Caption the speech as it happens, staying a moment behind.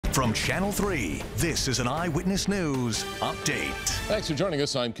From Channel 3, this is an Eyewitness News update. Thanks for joining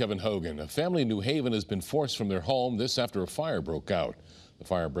us. I'm Kevin Hogan. A family in New Haven has been forced from their home, this after a fire broke out. The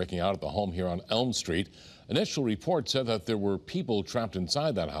fire breaking out at the home here on Elm Street. Initial reports said that there were people trapped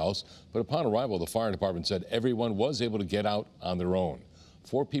inside that house, but upon arrival, the fire department said everyone was able to get out on their own.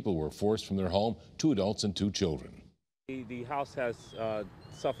 4 people were forced from their home, 2 adults and 2 children. The house has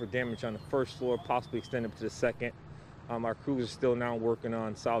suffered damage on the first floor, possibly extended to the second. Our crews are still now working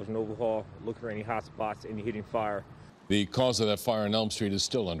on salvage and overhaul, looking for any hot spots, any hidden fire. The cause of that fire on Elm Street is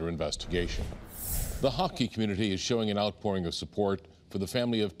still under investigation. The hockey community is showing an outpouring of support for the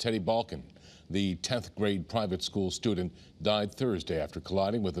family of Teddy Balkin. The 10th grade private school student died Thursday after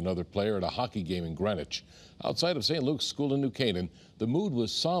colliding with another player at a hockey game in Greenwich. Outside of St. Luke's School in New Canaan, the mood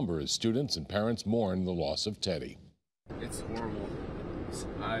was somber as students and parents mourned the loss of Teddy. It's horrible.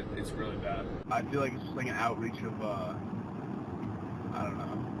 It's really bad. I feel like it's just like an outreach of, I don't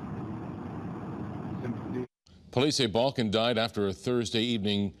know, sympathy. Police say Balkin died after a Thursday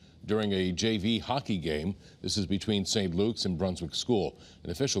evening during a JV hockey game. This is between St. Luke's and Brunswick School. An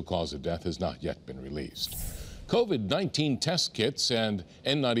official cause of death has not yet been released. COVID-19 test kits and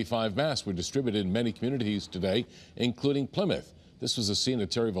N95 masks were distributed in many communities today, including Plymouth. This was a scene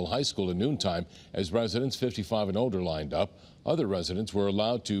at Terryville High School at noontime as residents 55 and older lined up. Other residents were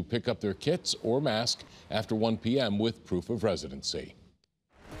allowed to pick up their kits or mask after 1 p.m. with proof of residency.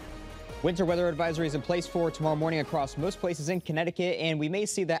 Winter weather advisory is in place for tomorrow morning across most places in Connecticut, and we may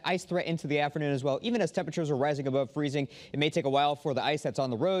see that ice threat into the afternoon as well. Even as temperatures are rising above freezing, it may take a while for the ice that's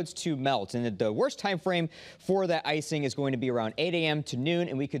on the roads to melt. And the worst time frame for that icing is going to be around 8 a.m. to noon,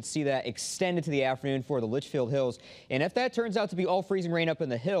 and we could see that extend into the afternoon for the Litchfield Hills. And if that turns out to be all freezing rain up in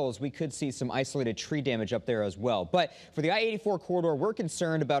the hills, we could see some isolated tree damage up there as well. But for the I-84 corridor, we're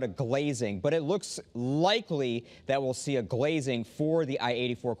concerned about a glazing, but it looks likely that we'll see a glazing for the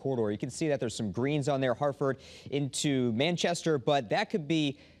I-84 corridor. You can see that there's some greens on there, Hartford into Manchester, but that could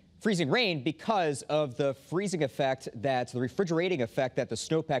be freezing rain because of the freezing effect, the refrigerating effect that the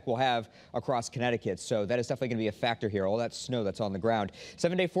snowpack will have across Connecticut. So that is definitely going to be a factor here, all that snow that's on the ground.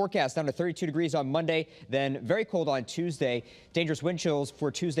 7-day forecast down to 32 degrees on Monday, then very cold on Tuesday. Dangerous wind chills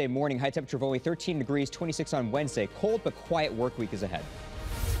for Tuesday morning, high temperature of only 13 degrees, 26 on Wednesday. Cold but quiet work week is ahead.